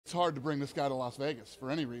it's hard to bring this guy to Las Vegas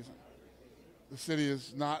for any reason. The city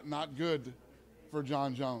is not good for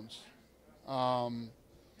Jon Jones. And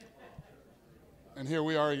here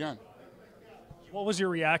we are again. What was your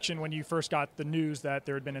reaction when you first got the news that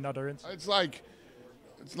there had been another incident? It's like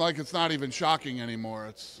it's not even shocking anymore.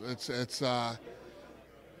 It's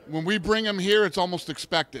when we bring him here, it's almost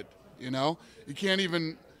expected. You know, you can't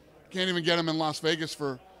even get him in Las Vegas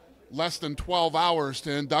for less than 12 hours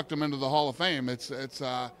to induct him into the Hall of Fame. It's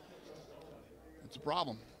a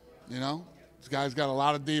problem. You know, this guy's got a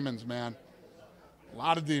lot of demons, man. A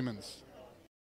lot of demons.